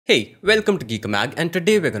Hey, welcome to geekermag, and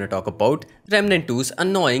today we're going to talk about Remnant 2's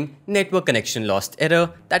annoying network connection lost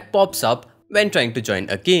error that pops up when trying to join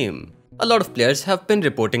a game. A lot of players have been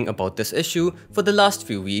reporting about this issue for the last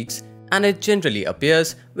few weeks, and it generally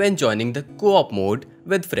appears when joining the co-op mode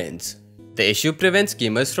with friends. The issue prevents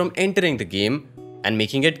gamers from entering the game and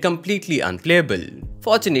making it completely unplayable.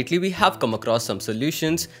 Fortunately, we have come across some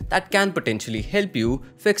solutions that can potentially help you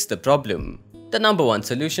fix the problem. The number one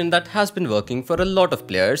solution that has been working for a lot of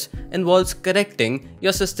players involves correcting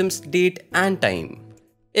your system's date and time.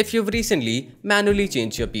 If you've recently manually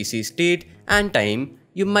changed your PC's date and time,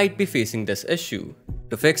 you might be facing this issue.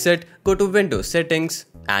 To fix it, go to Windows Settings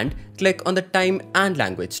and click on the Time and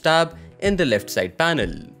Language tab in the left side panel.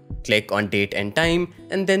 Click on Date and Time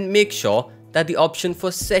and then make sure that the option for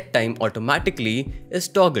Set Time Automatically is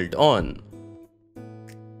toggled on.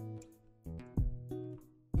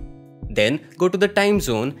 Then go to the time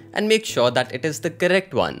zone and make sure that it is the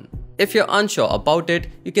correct one. If you're unsure about it,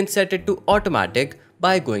 you can set it to automatic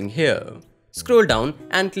by going here. Scroll down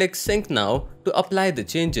and click Sync Now to apply the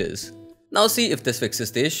changes. Now see if this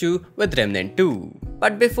fixes the issue with Remnant 2.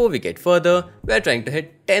 But before we get further, we are trying to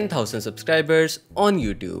hit 10,000 subscribers on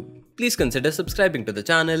YouTube. Please consider subscribing to the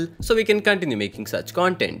channel so we can continue making such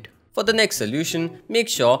content. For the next solution, make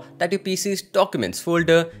sure that your PC's Documents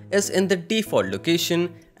folder is in the default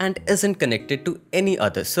location and isn't connected to any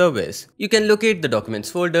other service. You can locate the Documents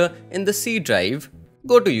folder in the C drive,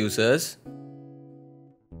 go to Users,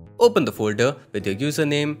 open the folder with your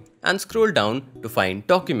username and scroll down to find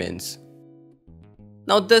Documents.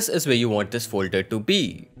 Now this is where you want this folder to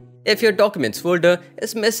be. If your Documents folder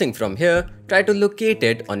is missing from here, try to locate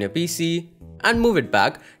it on your PC and move it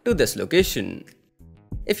back to this location.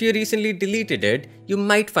 If you recently deleted it, you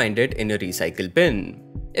might find it in your recycle bin.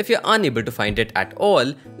 If you're unable to find it at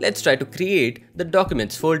all, let's try to create the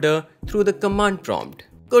Documents folder through the command prompt.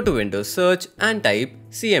 Go to Windows Search and type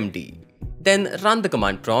CMD. Then run the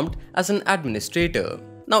command prompt as an administrator.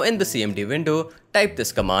 Now in the CMD window, type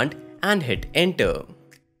this command and hit enter.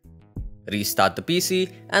 Restart the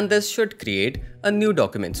PC and this should create a new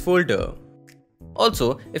Documents folder.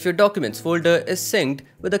 Also, if your Documents folder is synced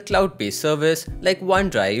with a cloud-based service like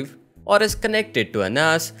OneDrive or is connected to a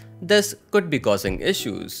NAS, this could be causing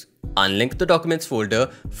issues. Unlink the Documents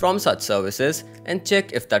folder from such services and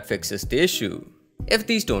check if that fixes the issue. If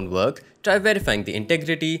these don't work, try verifying the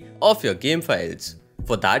integrity of your game files.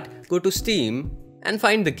 For that, go to Steam and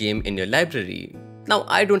find the game in your library. Now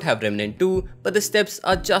I don't have Remnant 2, but the steps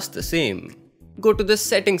are just the same. Go to the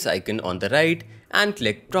settings icon on the right and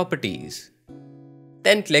click Properties.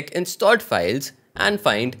 Then click Installed Files and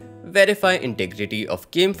find Verify Integrity of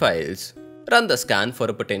Game Files. Run the scan for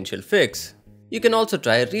a potential fix. You can also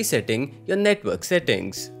try resetting your network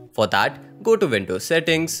settings. For that, go to Windows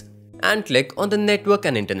Settings and click on the Network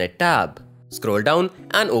and Internet tab. Scroll down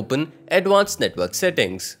and open Advanced Network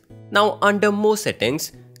Settings. Now under More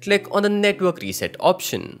Settings, click on the Network Reset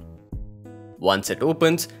option. Once it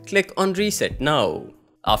opens, click on Reset Now.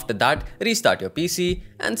 After that, restart your PC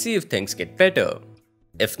and see if things get better.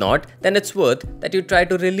 If not, then it's worth that you try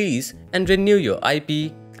to release and renew your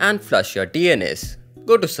IP and flush your DNS.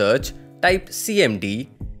 Go to Search, type CMD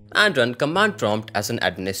and run command prompt as an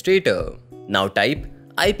administrator. Now type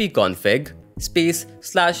ipconfig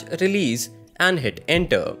 /release and hit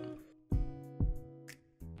enter.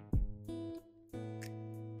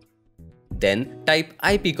 Then type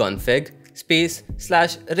ipconfig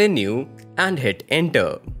 /renew and hit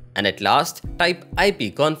enter. And at last type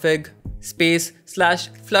ipconfig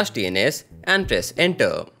 /flushdns and press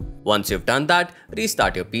enter. Once you've done that,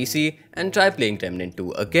 restart your PC and try playing Remnant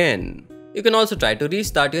 2 again. You can also try to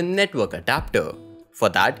restart your network adapter. For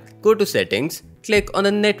that, go to Settings, click on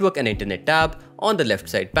the Network and Internet tab on the left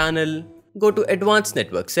side panel, go to Advanced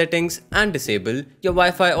Network Settings and disable your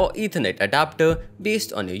Wi-Fi or Ethernet adapter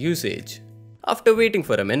based on your usage. After waiting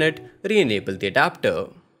for a minute, re-enable the adapter.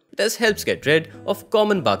 This helps get rid of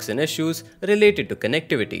common bugs and issues related to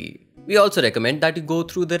connectivity. We also recommend that you go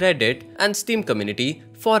through the Reddit and Steam community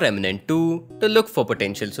for Remnant 2 to look for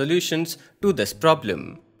potential solutions to this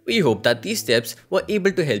problem. We hope that these steps were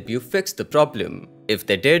able to help you fix the problem. If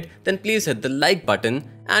they did, then please hit the like button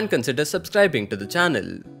and consider subscribing to the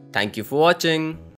channel. Thank you for watching.